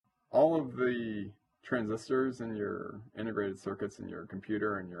all of the transistors in your integrated circuits in your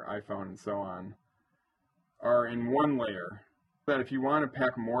computer and your iPhone and so on are in one layer. That if you want to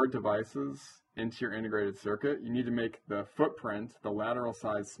pack more devices into your integrated circuit, you need to make the footprint, the lateral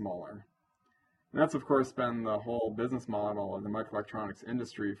size, smaller. And that's, of course, been the whole business model of the microelectronics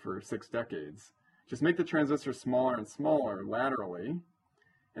industry for 6 decades. Just make the transistor smaller and smaller laterally,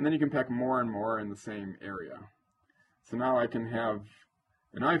 and then you can pack more and more in the same area. So now I can have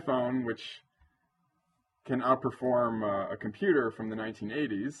an iPhone which can outperform a computer from the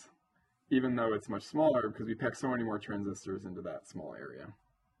 1980s, even though it's much smaller because we pack so many more transistors into that small area.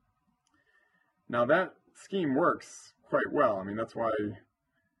 Now that scheme works quite well. I mean, that's why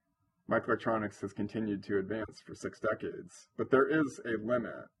microelectronics has continued to advance for 6 decades. But there is a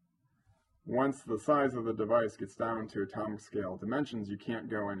limit. Once the size of the device gets down to atomic scale dimensions, you can't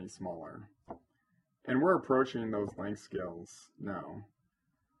go any smaller. And we're approaching those length scales now.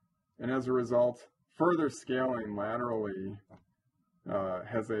 And as a result, further scaling laterally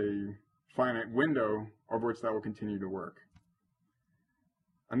has a finite window over which that will continue to work.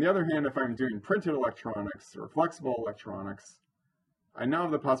 On the other hand, if I'm doing printed electronics or flexible electronics, I now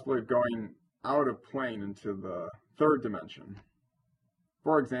have the possibility of going out of plane into the 3rd dimension.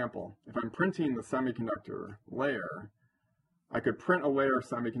 For example, if I'm printing the semiconductor layer, I could print a layer of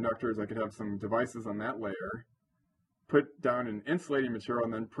semiconductors, I could have some devices on that layer, put down an insulating material,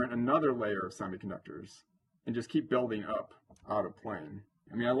 and then print another layer of semiconductors, and just keep building up out of plane.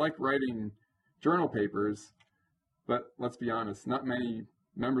 I mean, I like writing journal papers, but let's be honest, not many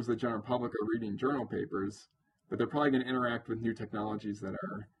members of the general public are reading journal papers, but they're probably going to interact with new technologies that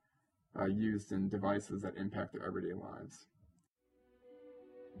are used in devices that impact their everyday lives.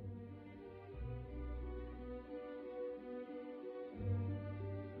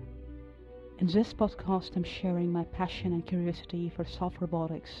 In this podcast, I'm sharing my passion and curiosity for soft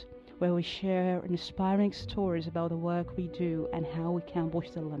robotics, where we share inspiring stories about the work we do and how we can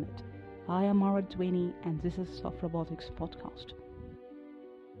push the limit. I am Mara Dwini, and this is Soft Robotics Podcast.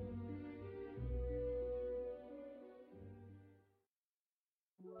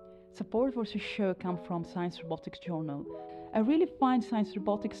 Support for this show comes from Science Robotics Journal. I really find Science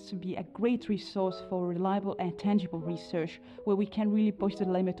Robotics to be a great resource for reliable and tangible research where we can really push the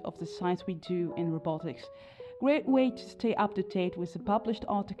limit of the science we do in robotics. Great way to stay up to date with the published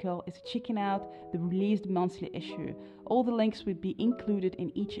article is checking out the released monthly issue. All the links will be included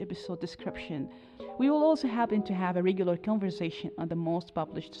in each episode description. We will also happen to have a regular conversation on the most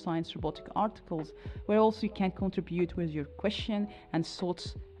published science robotic articles, where also you can contribute with your question and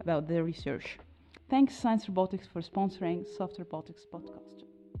thoughts about the research. Thanks Science Robotics for sponsoring Soft Robotics Podcast.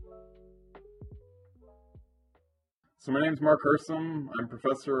 So my name is Mark Hersom. I'm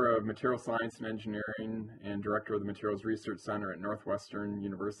professor of material science and engineering and director of the Materials Research Center at Northwestern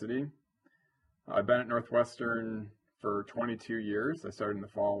University. I've been at Northwestern for 22 years. I started in the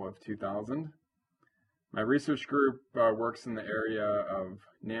fall of 2000. My research group works in the area of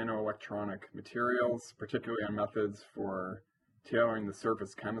nanoelectronic materials, particularly on methods for tailoring the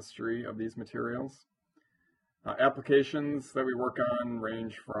surface chemistry of these materials. Applications that we work on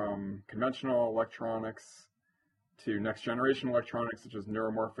range from conventional electronics to next generation electronics such as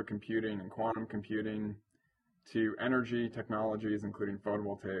neuromorphic computing and quantum computing, to energy technologies including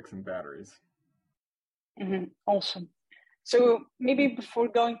photovoltaics and batteries. Awesome. So maybe before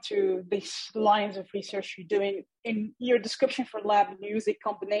going to these lines of research you're doing, in your description for lab, you use a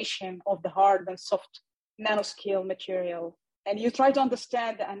combination of the hard and soft nanoscale material, and you try to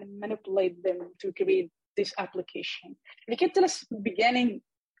understand and manipulate them to create this application. And you can tell us in the beginning,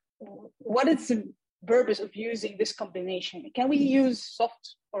 what is the purpose of using this combination? Can we use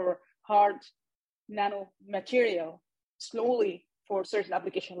soft or hard nano material slowly for certain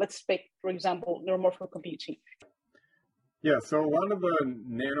application? Let's take, for example, neuromorphic computing. Yeah, so a lot of the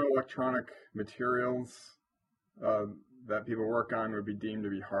nanoelectronic materials that people work on would be deemed to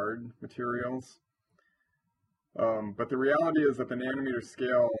be hard materials. But the reality is that the nanometer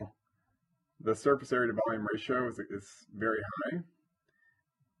scale, the surface area to volume ratio is very high.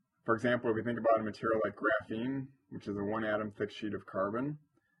 For example, if we think about a material like graphene, which is a 1 atom thick sheet of carbon,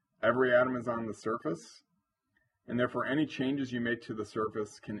 every atom is on the surface, and therefore any changes you make to the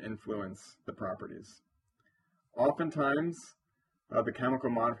surface can influence the properties. Oftentimes, the chemical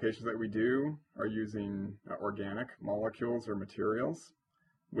modifications that we do are using organic molecules or materials,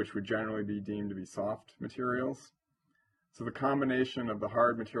 which would generally be deemed to be soft materials. So the combination of the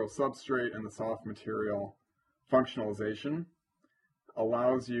hard material substrate and the soft material functionalization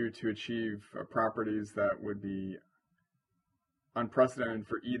allows you to achieve properties that would be unprecedented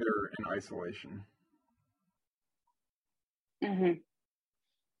for either in isolation.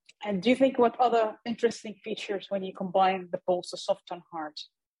 And do you think what other interesting features when you combine the both the soft and hard?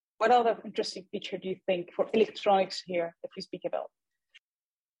 What other interesting feature do you think for electronics here if we speak about?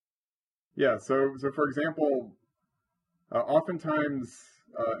 Yeah, so for example, oftentimes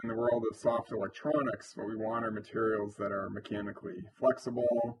in the world of soft electronics, what we want are materials that are mechanically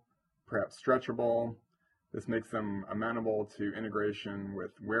flexible, perhaps stretchable. This makes them amenable to integration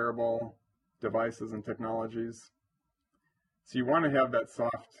with wearable devices and technologies. So you want to have that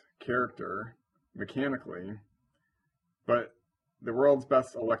soft character mechanically, but the world's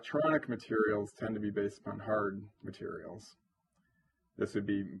best electronic materials tend to be based upon hard materials. This would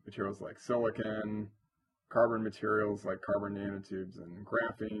be materials like silicon, carbon materials like carbon nanotubes and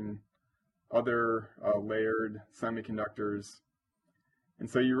graphene, other layered semiconductors. And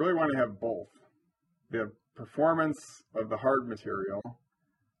so you really want to have both. The performance of the hard material,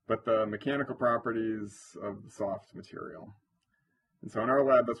 but the mechanical properties of the soft material. And so in our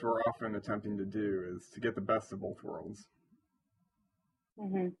lab, that's what we're often attempting to do, is to get the best of both worlds.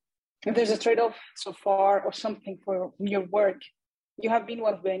 Mm-hmm. If there's a trade-off so far or something for your work, you have been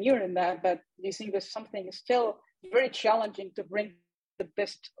one of the pioneers in that, but do you think there's something still very challenging to bring the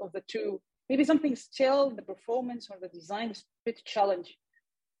best of the two? Maybe something still, the performance or the design is a bit challenging.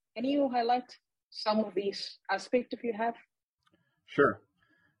 Can you highlight some of these aspects if you have? Sure.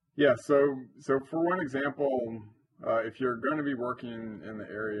 Yeah, so for one example, if you're going to be working in the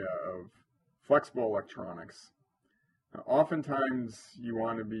area of flexible electronics, oftentimes you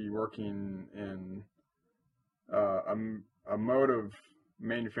want to be working in a mode of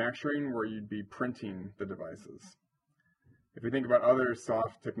manufacturing where you'd be printing the devices. If we think about other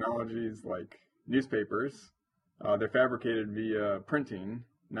soft technologies like newspapers, they're fabricated via printing,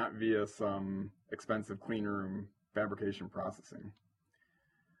 not via some expensive clean room fabrication processing.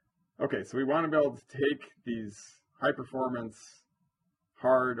 Okay, so we want to be able to take these high performance,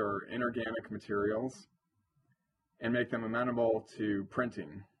 hard or inorganic materials and make them amenable to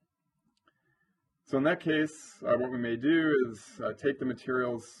printing. So in that case, what we may do is take the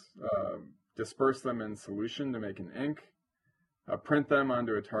materials, disperse them in solution to make an ink, print them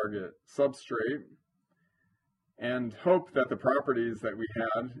onto a target substrate, and hope that the properties that we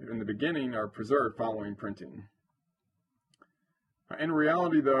had in the beginning are preserved following printing. In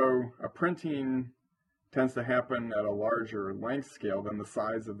reality, though, printing tends to happen at a larger length scale than the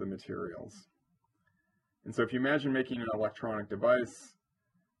size of the materials. And so if you imagine making an electronic device,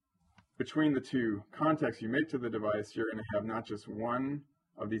 between the two contacts you make to the device, you're going to have not just one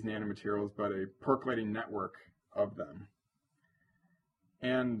of these nanomaterials, but a percolating network of them.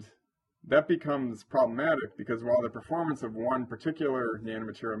 And that becomes problematic because while the performance of one particular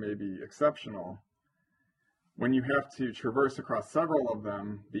nanomaterial may be exceptional, when you have to traverse across several of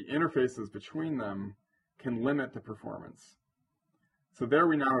them, the interfaces between them can limit the performance. So there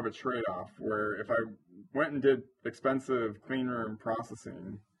we now have a trade-off where if I went and did expensive clean room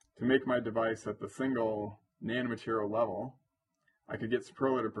processing to make my device at the single nanomaterial level, I could get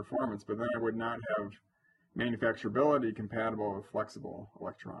superlative performance, but then I would not have manufacturability compatible with flexible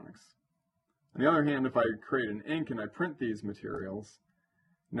electronics. On the other hand, if I create an ink and I print these materials,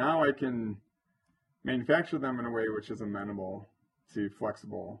 now I can manufacture them in a way which is amenable to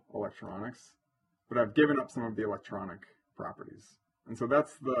flexible electronics, but I've given up some of the electronic properties. And so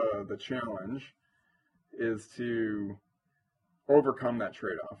that's the challenge, is to overcome that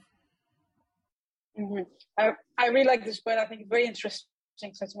trade-off. Mm-hmm. I really like this point. I think it's very interesting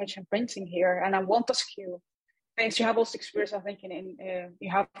since you mentioned printing here. And I want to ask you, thanks, you have also experience, I think, you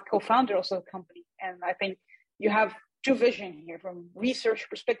have co-founder also of the company. And I think you have two visions here from research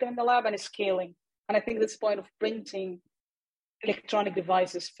perspective in the lab and scaling. And I think this point of printing electronic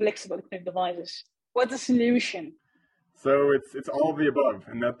devices, flexible electronic devices, what's the solution? So it's all of the above,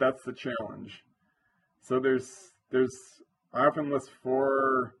 and that's the challenge. So I often list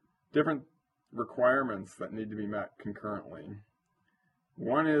 4 different requirements that need to be met concurrently.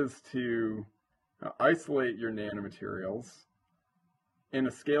 One is to isolate your nanomaterials in a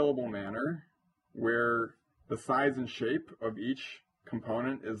scalable manner where the size and shape of each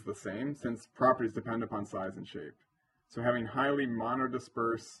component is the same, since properties depend upon size and shape. So having highly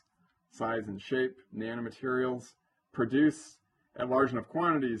monodisperse size and shape nanomaterials produced at large enough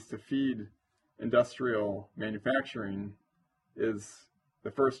quantities to feed industrial manufacturing is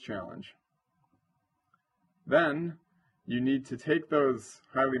the first challenge. Then you need to take those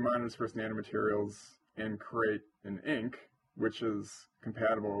highly monodispersed nanomaterials and create an ink which is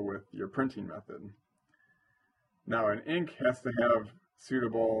compatible with your printing method. Now, an ink has to have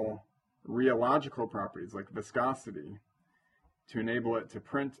suitable rheological properties like viscosity to enable it to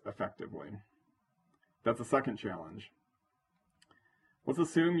print effectively. That's the second challenge. Let's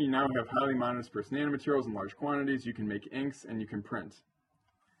assume you now have highly monodispersed nanomaterials in large quantities. You can make inks and you can print.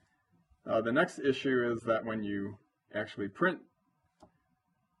 The next issue is that when you actually print,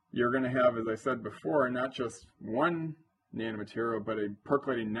 you're going to have, as I said before, not just one nanomaterial, but a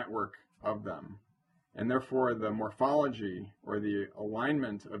percolating network of them. And therefore, the morphology or the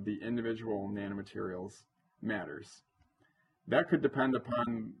alignment of the individual nanomaterials matters. That could depend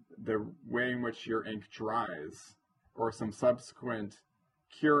upon the way in which your ink dries or some subsequent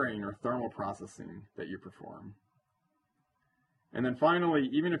curing or thermal processing that you perform. And then finally,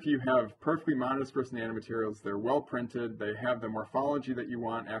 even if you have perfectly monodispersed nanomaterials, they're well printed, they have the morphology that you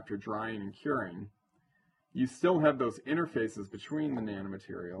want after drying and curing, you still have those interfaces between the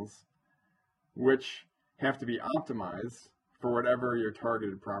nanomaterials, which have to be optimized for whatever your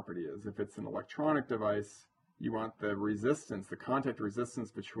targeted property is. If it's an electronic device, you want the resistance, the contact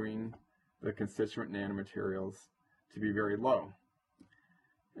resistance between the constituent nanomaterials to be very low.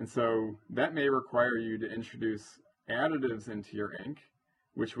 And so that may require you to introduce additives into your ink,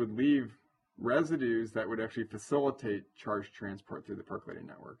 which would leave residues that would actually facilitate charge transport through the percolating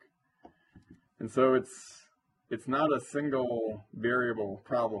network. And so it's not a single variable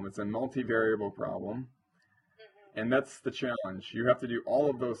problem, it's a multivariable problem. And that's the challenge. You have to do all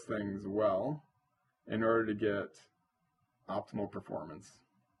of those things well in order to get optimal performance.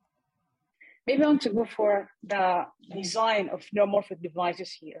 Maybe I want to go for the design of neuromorphic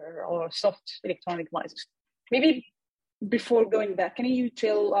devices here, or soft electronic devices. Maybe before going back, can you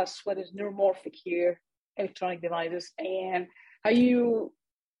tell us what is neuromorphic here, electronic devices, and how you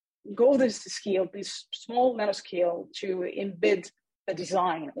go this scale, this small nanoscale, to embed the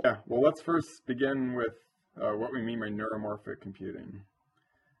design? Yeah, well, let's first begin with what we mean by neuromorphic computing.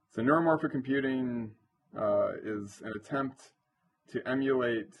 So neuromorphic computing is an attempt to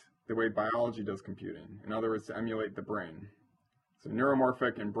emulate the way biology does computing. In other words, to emulate the brain. So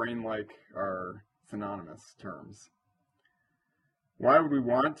neuromorphic and brain-like are synonymous terms. Why would we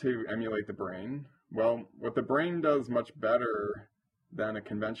want to emulate the brain? Well, what the brain does much better than a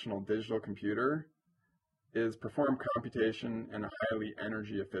conventional digital computer is perform computation in a highly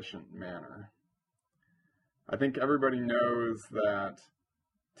energy efficient manner. I think everybody knows that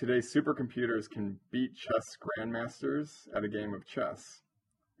today's supercomputers can beat chess grandmasters at a game of chess.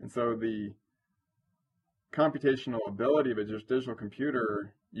 And so the computational ability of a digital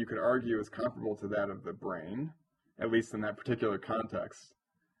computer, you could argue, is comparable to that of the brain, at least in that particular context.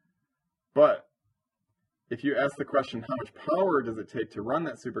 But if you ask the question, how much power does it take to run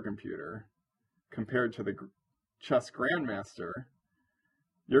that supercomputer compared to the chess grandmaster,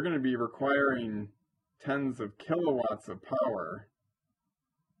 you're going to be requiring tens of kilowatts of power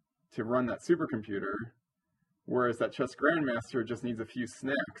to run that supercomputer, whereas that chess grandmaster just needs a few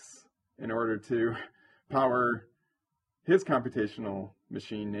snacks in order to power his computational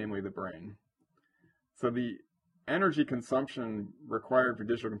machine, namely the brain. So the energy consumption required for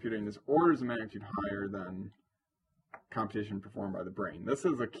digital computing is orders of magnitude higher than computation performed by the brain. This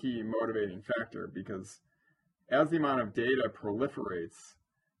is a key motivating factor because as the amount of data proliferates,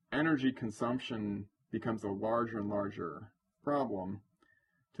 energy consumption becomes a larger and larger problem,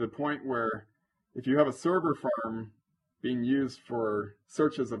 to the point where if you have a server farm being used for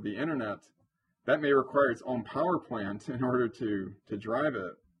searches of the internet, that may require its own power plant in order to drive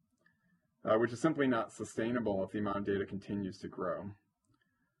it, which is simply not sustainable if the amount of data continues to grow.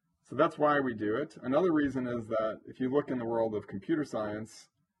 So that's why we do it. Another reason is that if you look in the world of computer science,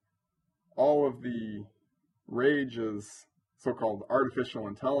 all of the rage is so-called artificial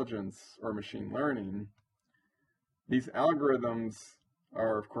intelligence or machine learning. These algorithms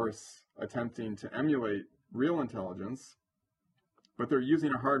are, of course, attempting to emulate real intelligence, but they're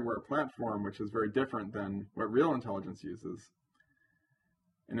using a hardware platform which is very different than what real intelligence uses.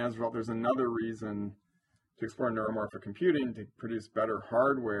 And as a result, there's another reason to explore neuromorphic computing to produce better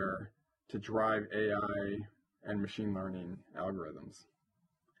hardware to drive AI and machine learning algorithms.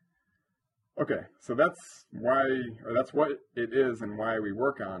 Okay, so that's what it is and why we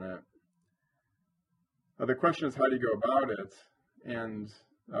work on it. The question is, how do you go about it? And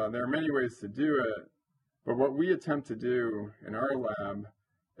there are many ways to do it, but what we attempt to do in our lab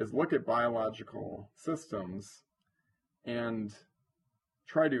is look at biological systems and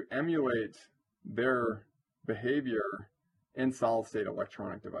try to emulate their behavior in solid-state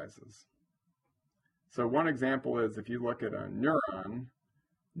electronic devices. So one example is if you look at a neuron,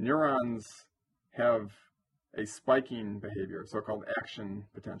 neurons have a spiking behavior, so-called action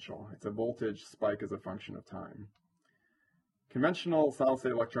potential. It's a voltage spike as a function of time. Conventional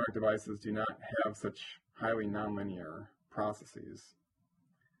solid-state electronic devices do not have such highly nonlinear processes.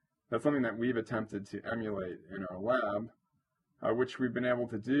 That's something that we've attempted to emulate in our lab. which we've been able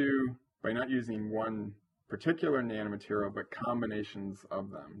to do by not using one particular nanomaterial, but combinations of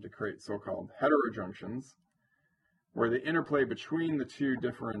them to create so-called heterojunctions, where the interplay between the two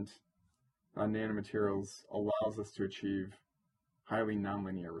different nanomaterials allows us to achieve highly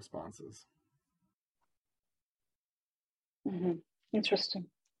nonlinear responses. Interesting.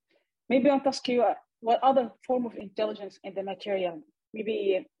 Maybe I'll ask you what other form of intelligence in the material,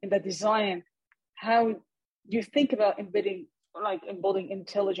 maybe in the design, how do you think about embedding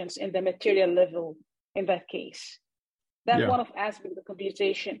intelligence in the material level in that case? That's one of aspects of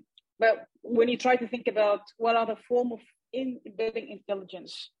computation. But when you try to think about what other form of embedding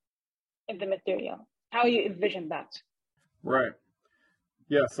intelligence in the material, how you envision that? Right.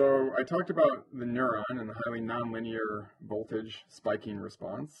 Yeah, so I talked about the neuron and the highly nonlinear voltage spiking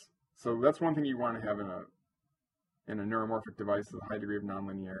response. So that's one thing you want to have in a neuromorphic device is a high degree of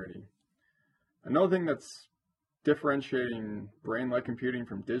nonlinearity. Another thing that's differentiating brain-like computing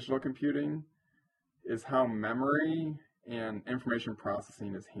from digital computing is how memory and information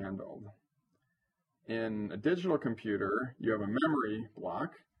processing is handled. In a digital computer, you have a memory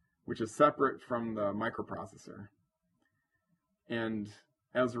block, which is separate from the microprocessor. And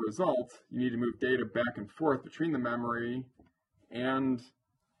as a result, you need to move data back and forth between the memory and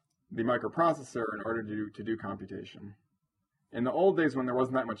the microprocessor in order to do computation. In the old days when there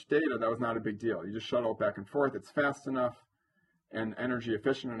wasn't that much data, that was not a big deal. You just shuttle it back and forth. It's fast enough and energy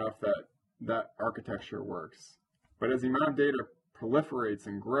efficient enough that that architecture works. But as the amount of data proliferates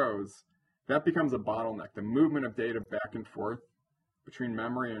and grows, that becomes a bottleneck. The movement of data back and forth between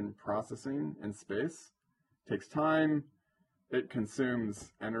memory and processing in space takes time. It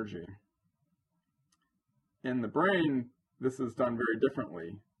consumes energy. In the brain, this is done very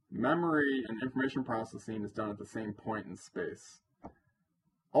differently. Memory and information processing is done at the same point in space,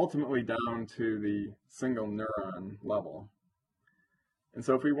 ultimately down to the single neuron level. And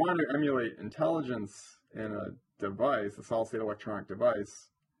so if we want to emulate intelligence in a device, a solid-state electronic device,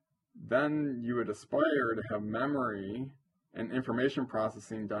 then you would aspire to have memory and information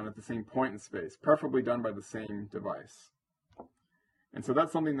processing done at the same point in space, preferably done by the same device. And so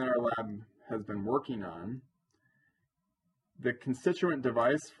that's something that our lab has been working on. The constituent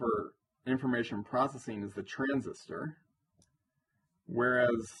device for information processing is the transistor,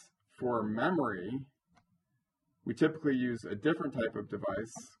 whereas for memory, we typically use a different type of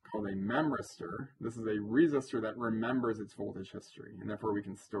device called a memristor. This is a resistor that remembers its voltage history, and therefore we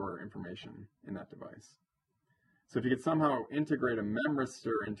can store information in that device. So if you could somehow integrate a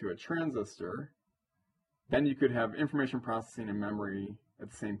memristor into a transistor, then you could have information processing and memory at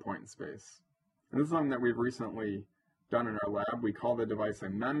the same point in space. And this is something that we've recently done in our lab. We call the device a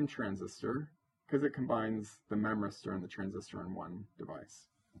MEM transistor because it combines the memristor and the transistor in one device.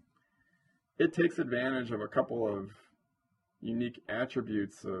 It takes advantage of a couple of unique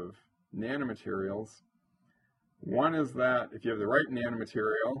attributes of nanomaterials. One is that if you have the right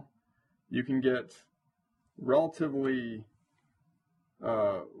nanomaterial, you can get relatively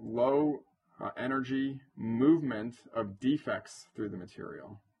low energy movement of defects through the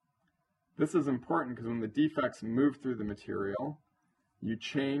material. This is important because when the defects move through the material, you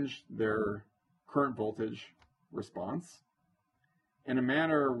change their current voltage response in a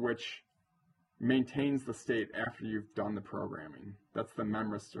manner which maintains the state after you've done the programming. That's the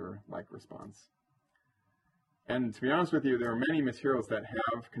memristor-like response. And to be honest with you, there are many materials that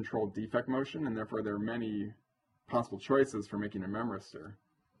have controlled defect motion, and therefore there are many possible choices for making a memristor.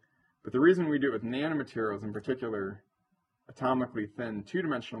 But the reason we do it with nanomaterials, in particular atomically thin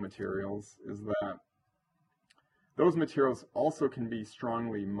two-dimensional materials, is that those materials also can be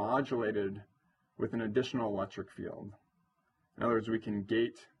strongly modulated with an additional electric field. In other words, we can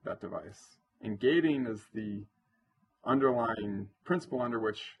gate that device. And gating is the underlying principle under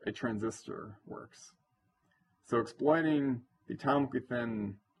which a transistor works. So exploiting the atomically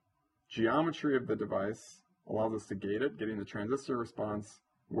thin geometry of the device allows us to gate it, getting the transistor response,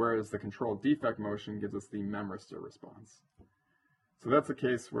 whereas the controlled defect motion gives us the memristor response. So that's a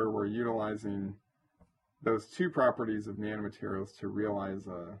case where we're utilizing those two properties of nanomaterials to realize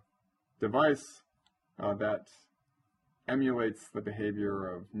a device that emulates the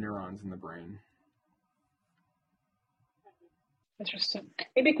behavior of neurons in the brain. Interesting.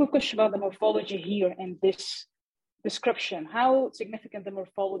 Maybe a quick question about the morphology here in this description. How significant the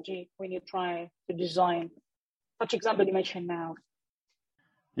morphology when you try to design such example you mentioned now?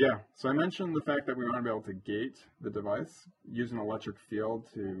 Yeah, so I mentioned the fact that we want to be able to gate the device, use an electric field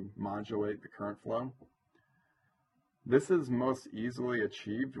to modulate the current flow. This is most easily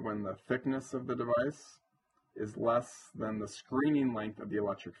achieved when the thickness of the device is less than the screening length of the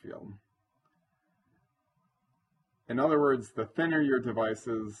electric field. In other words, the thinner your device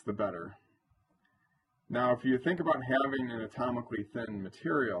is, the better. Now, if you think about having an atomically thin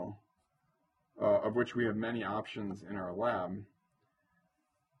material, of which we have many options in our lab,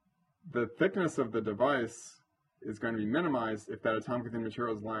 the thickness of the device is going to be minimized if that atomically thin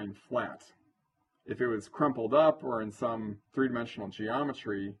material is lying flat. If it was crumpled up or in some three-dimensional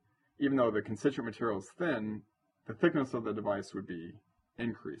geometry, even though the constituent material is thin, the thickness of the device would be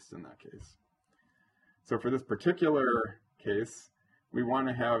increased in that case. So for this particular case, we want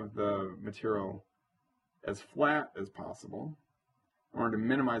to have the material as flat as possible in order to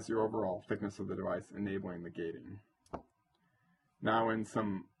minimize the overall thickness of the device, enabling the gating. Now, in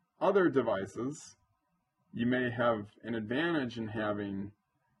some other devices, you may have an advantage in having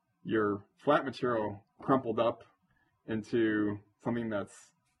your flat material crumpled up into something that's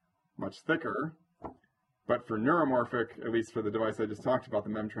much thicker. But for neuromorphic, at least for the device I just talked about, the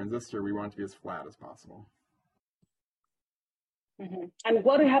MEM transistor, we want it to be as flat as possible. Mm-hmm. And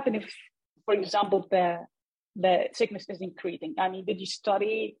what would happen if, for example, the thickness is increasing? I mean, did you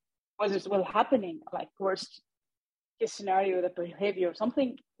study what is well happening, like worst case scenario, the behavior,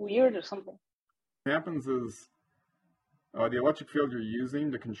 something weird or something? What happens is the electric field you're using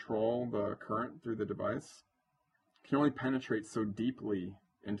to control the current through the device can only penetrate so deeply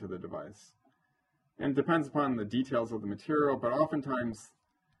into the device. And it depends upon the details of the material, but oftentimes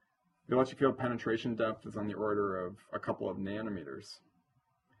the electric field penetration depth is on the order of a couple of nanometers,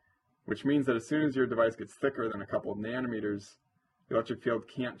 which means that as soon as your device gets thicker than a couple of nanometers, the electric field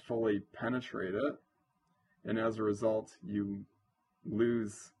can't fully penetrate it, and as a result, you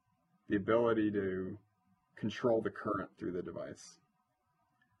lose the ability to control the current through the device.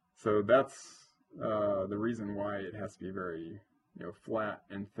 So that's the reason why it has to be very flat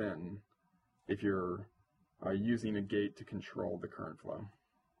and thin if you're using a gate to control the current flow.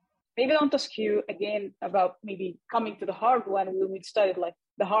 Maybe I want to ask you again about maybe coming to the hard one when we studied like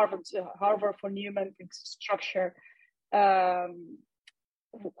the Harvard for Newman structure. How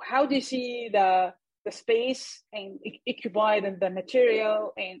do you see the space and occupied and the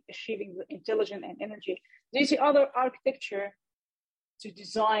material and achieving the intelligence and energy? Do you see other architecture to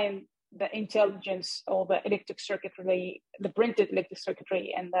design the intelligence or the electric circuitry, the printed electric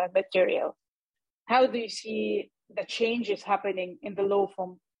circuitry and the material? How do you see the changes happening in the law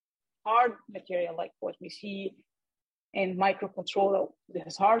from hard material, like what we see in microcontroller,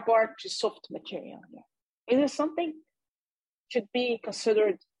 this hard part, to soft material? Is there something should be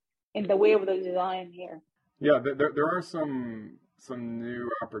considered in the way of the design here? Yeah, there are some new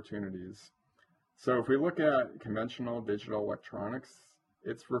opportunities. So if we look at conventional digital electronics,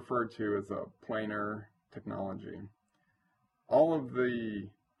 it's referred to as a planar technology. All of the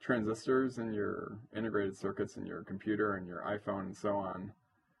transistors in your integrated circuits in your computer and your iPhone and so on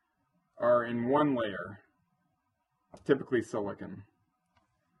are in one layer, typically silicon,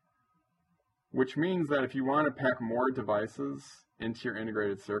 which means that if you want to pack more devices into your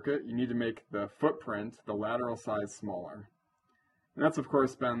integrated circuit, you need to make the footprint, the lateral size, smaller. And that's, of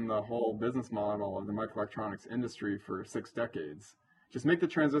course, been the whole business model of the microelectronics industry for 6 decades. Just make the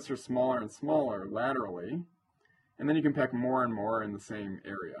transistor smaller and smaller laterally, and then you can pack more and more in the same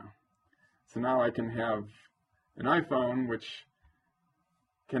area. So now I can have an iPhone which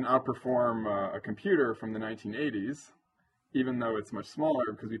can outperform a computer from the 1980s, even though it's much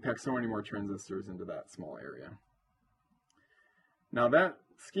smaller because we pack so many more transistors into that small area. Now that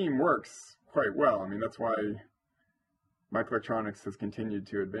scheme works quite well. I mean, that's why microelectronics has continued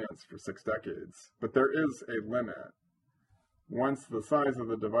to advance for 6 decades. But there is a limit. Once the size of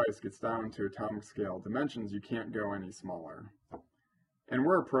the device gets down to atomic scale dimensions, you can't go any smaller. And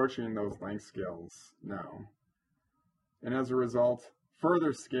we're approaching those length scales now. And as a result,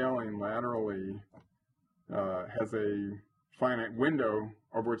 further scaling laterally has a finite window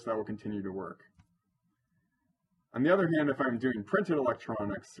over which that will continue to work. On the other hand, if I'm doing printed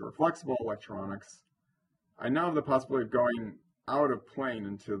electronics or flexible electronics, I now have the possibility of going out of plane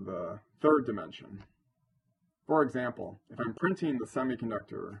into the 3rd dimension. For example, if I'm printing the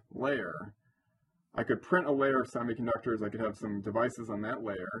semiconductor layer, I could print a layer of semiconductors, I could have some devices on that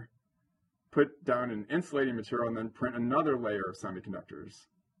layer, put down an insulating material, and then print another layer of semiconductors,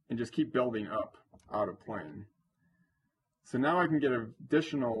 and just keep building up out of plane. So now I can get an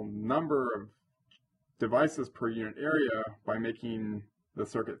additional number of devices per unit area by making the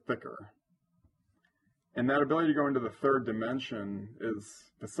circuit thicker. And that ability to go into the 3rd dimension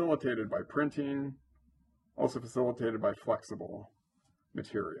is facilitated by printing, also facilitated by flexible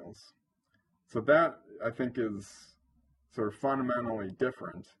materials. So that, I think, is sort of fundamentally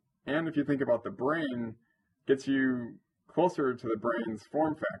different. And if you think about the brain, gets you closer to the brain's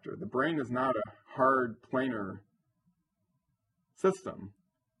form factor. The brain is not a hard planar system.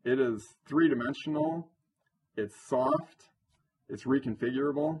 It is three-dimensional, it's soft, it's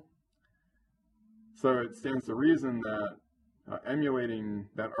reconfigurable. So it stands to reason that emulating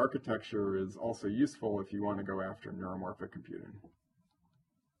that architecture is also useful if you want to go after neuromorphic computing.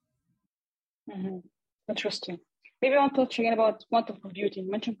 Mm-hmm. Interesting. Maybe I'll touch again about quantum computing.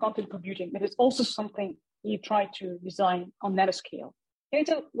 You mentioned quantum computing, but it's also something you try to design on nanoscale. Can you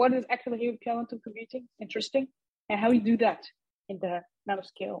tell what is actually quantum computing? Interesting. And how you do that in the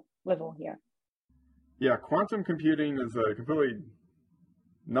nanoscale level here? Yeah, quantum computing is a completely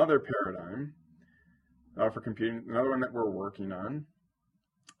another paradigm for computing, another one that we're working on.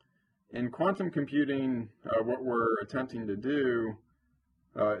 In quantum computing, what we're attempting to do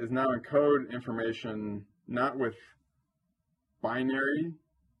is now encode information not with binary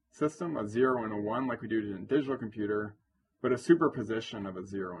system, a 0 and a 1, like we do in a digital computer, but a superposition of a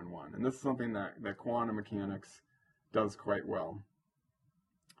 0 and 1. And this is something that quantum mechanics does quite well.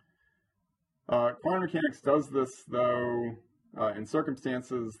 Quantum mechanics does this, though, in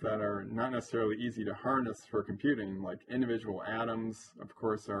circumstances that are not necessarily easy to harness for computing, like individual atoms, of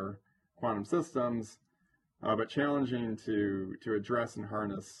course, are quantum systems, but challenging to address and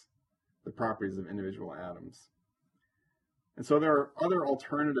harness the properties of individual atoms. And so there are other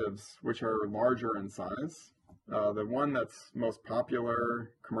alternatives which are larger in size. The one that's most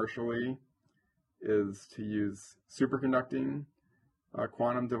popular commercially is to use superconducting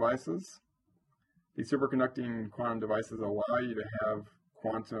quantum devices. These superconducting quantum devices allow you to have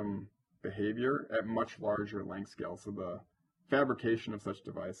quantum behavior at much larger length scales. So the fabrication of such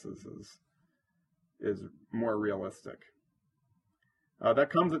devices is more realistic.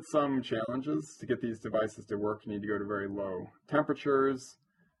 That comes at some challenges. To get these devices to work, you need to go to very low temperatures.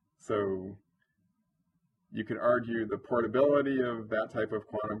 So you could argue the portability of that type of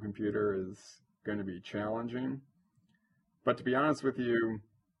quantum computer is going to be challenging. But to be honest with you,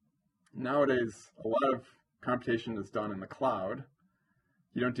 nowadays a lot of computation is done in the cloud.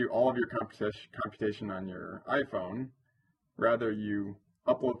 You don't do all of your computation on your iPhone. Rather, you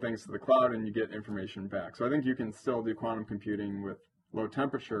upload things to the cloud and you get information back. So I think you can still do quantum computing with low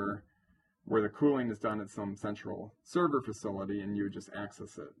temperature, where the cooling is done at some central server facility and you would just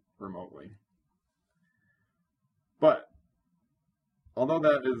access it remotely. But although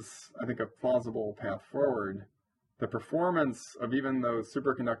that is, I think, a plausible path forward, the performance of even those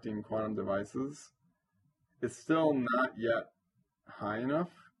superconducting quantum devices is still not yet high enough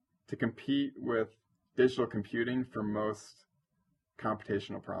to compete with digital computing for most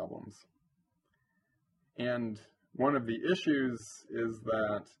computational problems. And one of the issues is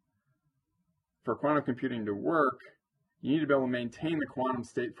that for quantum computing to work, you need to be able to maintain the quantum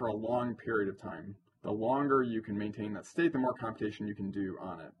state for a long period of time. The longer you can maintain that state, the more computation you can do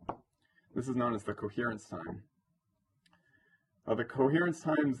on it. This is known as the coherence time. The coherence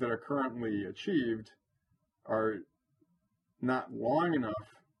times that are currently achieved are not long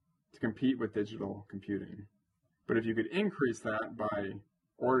enough to compete with digital computing. But if you could increase that by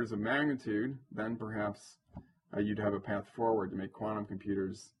orders of magnitude, then perhaps you'd have a path forward to make quantum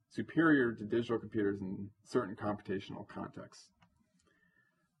computers superior to digital computers in certain computational contexts.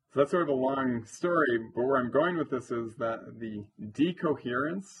 So that's sort of a long story, but where I'm going with this is that the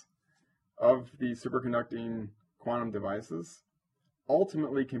decoherence of the superconducting quantum devices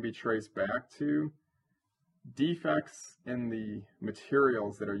ultimately can be traced back to defects in the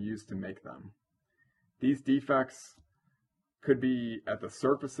materials that are used to make them. These defects could be at the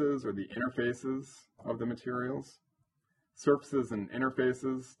surfaces or the interfaces of the materials. Surfaces and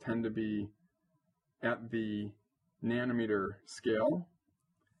interfaces tend to be at the nanometer scale,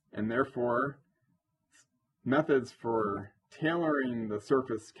 and therefore methods for tailoring the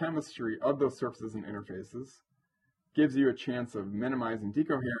surface chemistry of those surfaces and interfaces gives you a chance of minimizing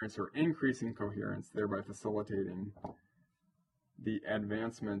decoherence or increasing coherence, thereby facilitating the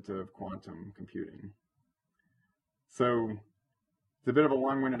advancement of quantum computing. So it's a bit of a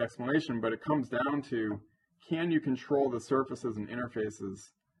long-winded explanation, but it comes down to, can you control the surfaces and interfaces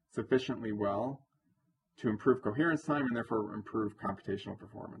sufficiently well to improve coherence time and therefore improve computational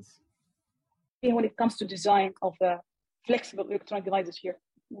performance? When it comes to design of the flexible electronic devices here,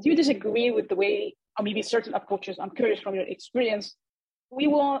 do you disagree with the way, or maybe certain approaches? I'm curious from your experience. We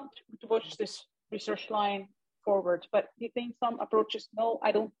want to push this research line forward, but do you think some approaches, no,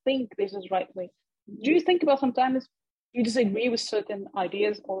 I don't think this is right way? Do you think about sometimes you disagree with certain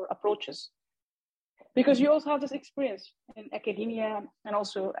ideas or approaches? Because you also have this experience in academia and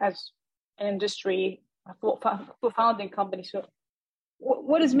also as an industry, a founding company. So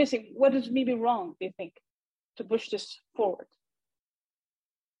what is missing? What is maybe wrong, do you think, to push this forward?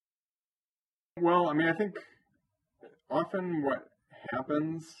 Well, I mean, I think often what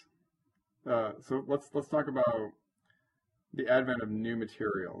happens, so let's talk about the advent of new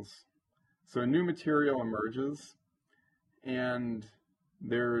materials. So a new material emerges, and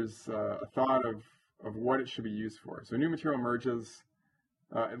there's a thought of what it should be used for. So a new material emerges,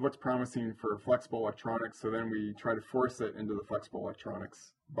 it looks promising for flexible electronics, so then we try to force it into the flexible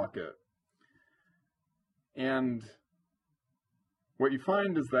electronics bucket. And what you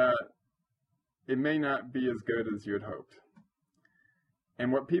find is that it may not be as good as you had hoped.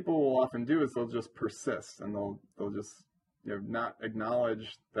 And what people will often do is they'll just persist, and they'll just not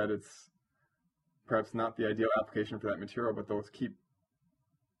acknowledge that it's perhaps not the ideal application for that material, but they'll keep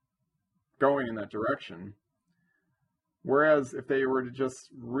going in that direction. Whereas if they were to just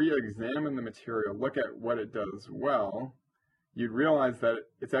re-examine the material, look at what it does well, you'd realize that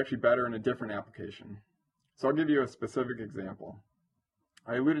it's actually better in a different application. So I'll give you a specific example.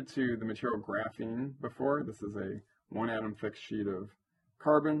 I alluded to the material graphene before. This is a 1-atom thick sheet of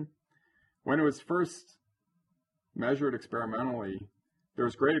carbon. When it was first measured experimentally, there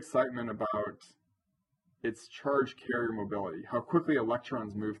was great excitement about its charge carrier mobility, how quickly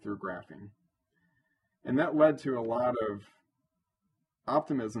electrons move through graphene. And that led to a lot of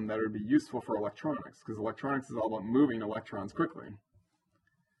optimism that it would be useful for electronics, because electronics is all about moving electrons quickly.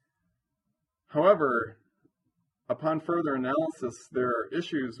 However, upon further analysis, there are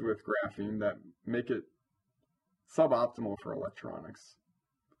issues with graphene that make it suboptimal for electronics.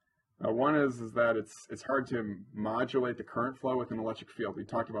 One is that it's hard to modulate the current flow with an electric field. We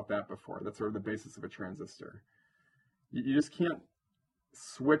talked about that before. That's sort of the basis of a transistor. You just can't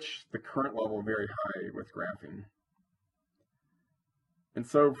switch the current level very high with graphene. And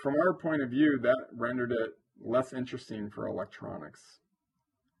so from our point of view, that rendered it less interesting for electronics.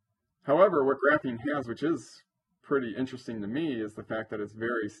 However, what graphene has, which is pretty interesting to me, is the fact that it's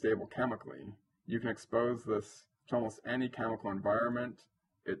very stable chemically. You can expose this to almost any chemical environment.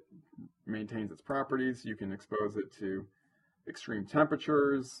 It maintains its properties. You can expose it to extreme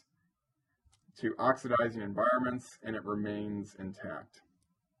temperatures, to oxidizing environments, and it remains intact.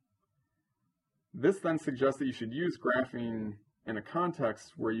 This then suggests that you should use graphene in a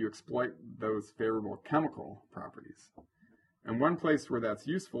context where you exploit those favorable chemical properties. And one place where that's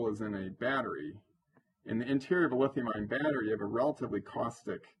useful is in a battery. In the interior of a lithium-ion battery, you have a relatively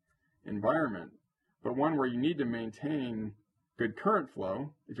caustic environment, but one where you need to maintain good current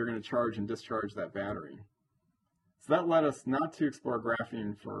flow if you're going to charge and discharge that battery. So that led us not to explore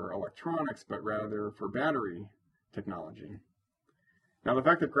graphene for electronics, but rather for battery technology. Now, the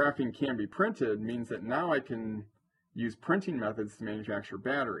fact that graphene can be printed means that now I can use printing methods to manufacture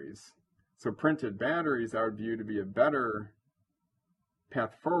batteries. So printed batteries I would view to be a better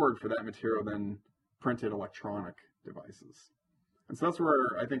path forward for that material than printed electronic devices. And so that's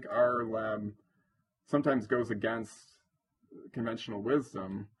where I think our lab sometimes goes against conventional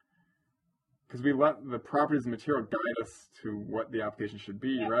wisdom, because we let the properties of the material guide us to what the application should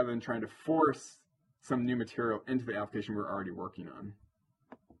be, rather than trying to force some new material into the application we're already working on.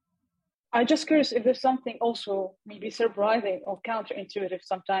 I'm just curious if there's something also maybe surprising or counterintuitive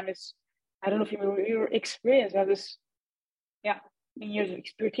sometimes. I don't know if your experience has this, in years of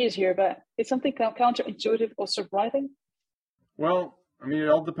expertise here, but it's something counterintuitive or surprising? Well, I mean, it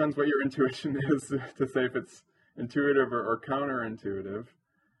all depends what your intuition is to say if it's intuitive or counterintuitive.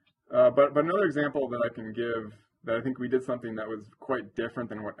 But another example that I can give that I think we did something that was quite different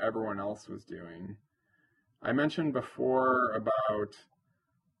than what everyone else was doing. I mentioned before about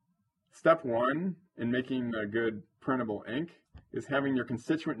step one in making a good printable ink is having your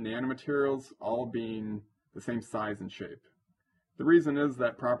constituent nanomaterials all being the same size and shape. The reason is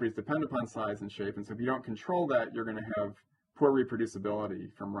that properties depend upon size and shape, and so if you don't control that, you're going to have poor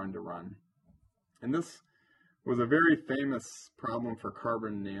reproducibility from run to run. And this was a very famous problem for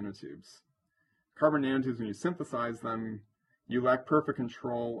carbon nanotubes. Carbon nanotubes, when you synthesize them, you lack perfect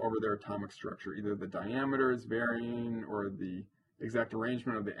control over their atomic structure. Either the diameter is varying or the exact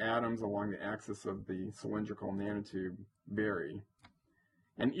arrangement of the atoms along the axis of the cylindrical nanotube vary.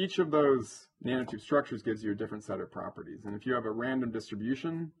 And each of those nanotube structures gives you a different set of properties. And if you have a random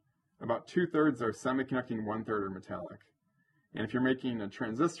distribution, about 2/3 are semiconducting, 1/3 are metallic. And if you're making a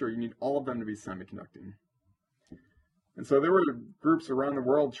transistor, you need all of them to be semiconducting. And so there were groups around the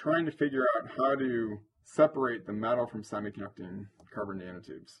world trying to figure out how to separate the metal from semiconducting carbon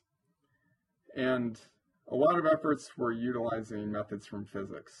nanotubes. And a lot of efforts were utilizing methods from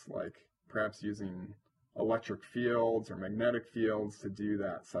physics, like perhaps using electric fields or magnetic fields to do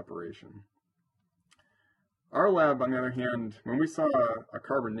that separation. Our lab, on the other hand, when we saw a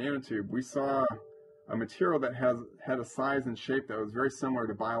carbon nanotube, we saw a material that had a size and shape that was very similar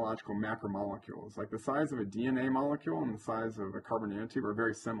to biological macromolecules. Like the size of a DNA molecule and the size of a carbon nanotube are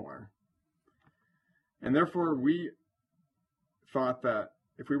very similar. And therefore, we thought that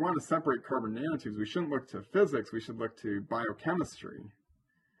if we want to separate carbon nanotubes, we shouldn't look to physics, we should look to biochemistry.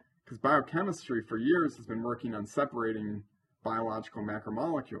 Because biochemistry for years has been working on separating biological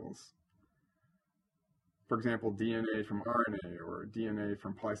macromolecules. For example, DNA from RNA or DNA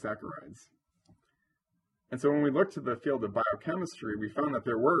from polysaccharides. And so when we looked to the field of biochemistry, we found that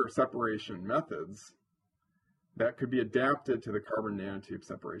there were separation methods that could be adapted to the carbon nanotube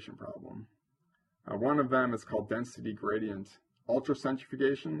separation problem. One of them is called density gradient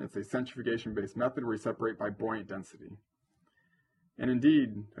ultracentrifugation. It's a centrifugation-based method where we separate by buoyant density. And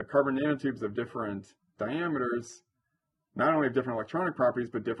indeed, carbon nanotubes of different diameters not only have different electronic properties,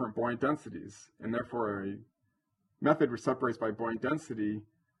 but different buoyant densities. And therefore, a method which separates by buoyant density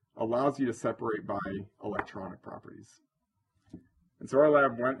allows you to separate by electronic properties. And so our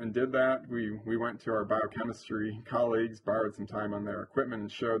lab went and did that. We went to our biochemistry colleagues, borrowed some time on their equipment,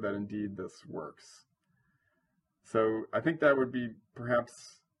 and showed that indeed this works. So I think that would be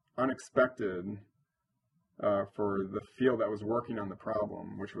perhaps unexpected for the field that was working on the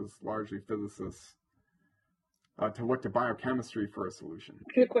problem, which was largely physicists, to look to biochemistry for a solution.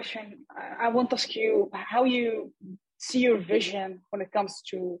 Good question. I want to ask you how you see your vision when it comes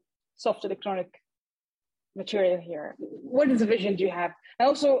to soft electronic material here. What is the vision do you have? And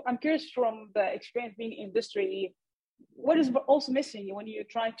also, I'm curious from the experience being in industry, what is also missing when you're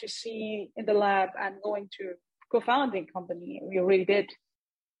trying to see in the lab and going to co-founding company you already did?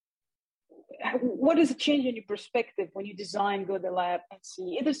 What is a change in your perspective when you design, go to the lab and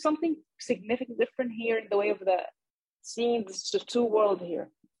see? Is there something significantly different here in the way of the seeing the two world here?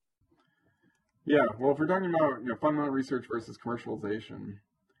 Yeah, well, if we're talking about fundamental research versus commercialization,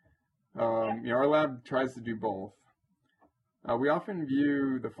 our lab tries to do both. We often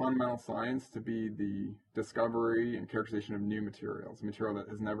view the fundamental science to be the discovery and characterization of new materials, material that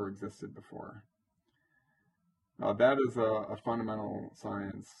has never existed before. That is a fundamental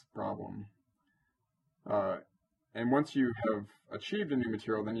science problem. And once you have achieved a new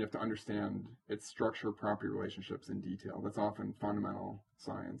material, then you have to understand its structure, property relationships in detail. That's often fundamental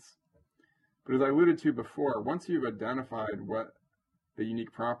science. But as I alluded to before, once you've identified what the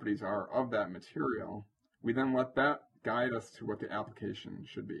unique properties are of that material, we then let that guide us to what the application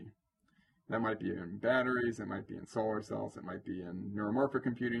should be. That might be in batteries, it might be in solar cells, it might be in neuromorphic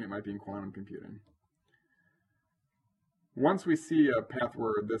computing, it might be in quantum computing. Once we see a path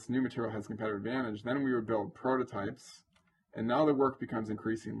where this new material has competitive advantage, then we would build prototypes, and now the work becomes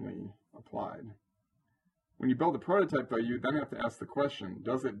increasingly applied. When you build a prototype, though, you then have to ask the question,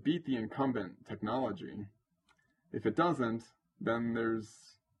 does it beat the incumbent technology? If it doesn't, then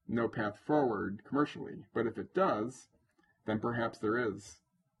there's no path forward commercially. But if it does, then perhaps there is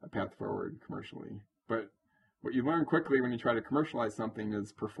a path forward commercially. But what you learn quickly when you try to commercialize something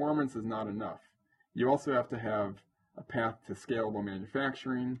is performance is not enough. You also have to have a path to scalable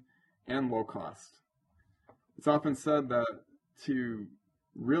manufacturing and low cost. It's often said that to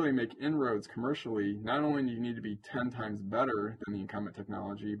really make inroads commercially, not only do you need to be 10 times better than the incumbent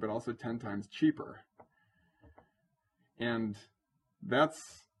technology, but also 10 times cheaper. And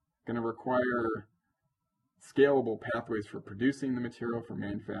that's going to require scalable pathways for producing the material, for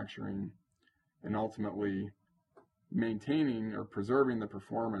manufacturing, and ultimately maintaining or preserving the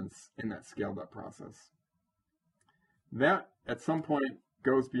performance in that scaled up process. That, at some point,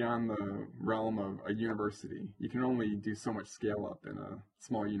 goes beyond the realm of a university. You can only do so much scale up in a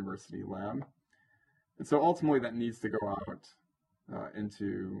small university lab. And so ultimately that needs to go out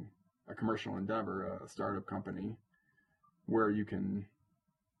into a commercial endeavor, a startup company, where you can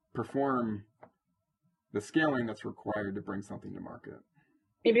perform the scaling that's required to bring something to market.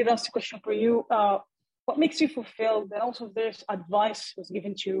 Maybe that's the question for you. What makes you fulfilled? And also if there's advice was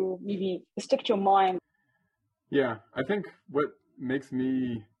given to you, maybe stick to your mind. Yeah, I think what makes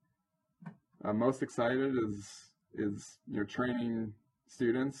me most excited is training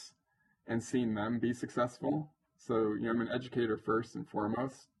students and seeing them be successful. So I'm an educator first and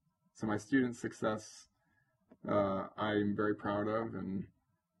foremost. So my students' success I'm very proud of, and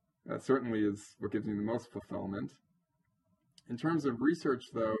that certainly is what gives me the most fulfillment. In terms of research,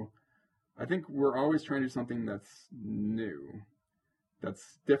 though, I think we're always trying to do something that's new,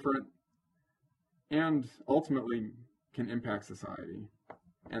 that's different, and ultimately can impact society.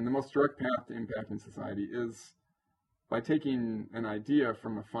 And the most direct path to impacting society is by taking an idea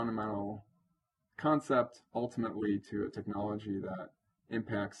from a fundamental concept ultimately to a technology that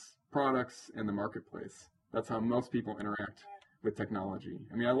impacts products in the marketplace. That's how most people interact with technology.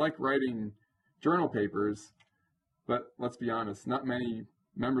 I mean, I like writing journal papers, but let's be honest, not many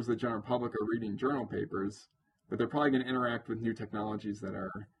members of the general public are reading journal papers, but they're probably going to interact with new technologies that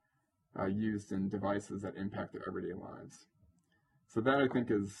are used in devices that impact their everyday lives. So that, I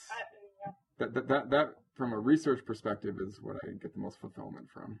think, is that from a research perspective is what I get the most fulfillment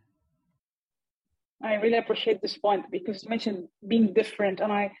from. I really appreciate this point because you mentioned being different,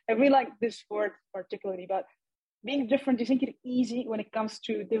 and I really like this word particularly, but being different, do you think it's easy when it comes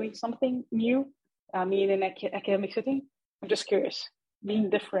to doing something new? I mean, in an academic setting? I'm just curious.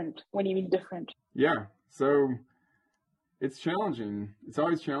 Being different, when you mean different? Yeah, so it's challenging. It's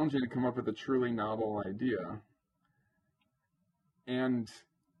always challenging to come up with a truly novel idea and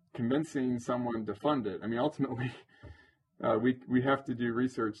convincing someone to fund it. I mean, ultimately, we have to do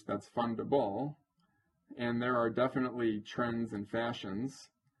research that's fundable, and there are definitely trends and fashions.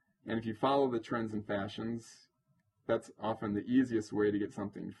 And if you follow the trends and fashions, that's often the easiest way to get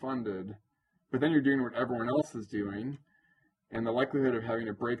something funded. But then you're doing what everyone else is doing, and the likelihood of having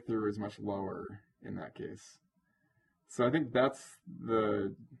a breakthrough is much lower in that case. So I think that's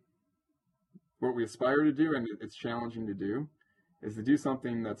what we aspire to do, and it's challenging to do, is to do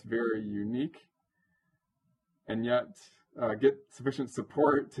something that's very unique and yet get sufficient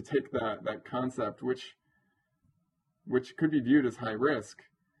support to take that concept, which could be viewed as high risk,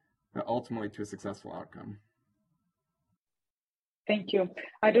 ultimately to a successful outcome. Thank you.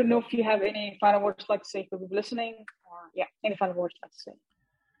 I don't know if you have any final words you'd like to say for people listening, or any final words you'd like to say.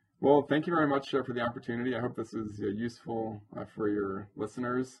 Well, thank you very much for the opportunity. I hope this is useful for your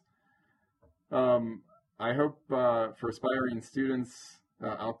listeners. I hope for aspiring students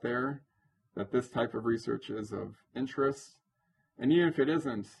out there that this type of research is of interest. And even if it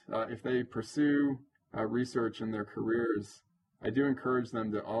isn't, if they pursue research in their careers, I do encourage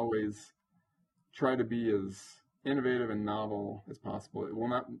them to always try to be as innovative and novel as possible. It will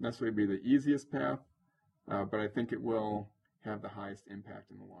not necessarily be the easiest path, but I think it will have the highest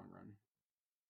impact in the long run.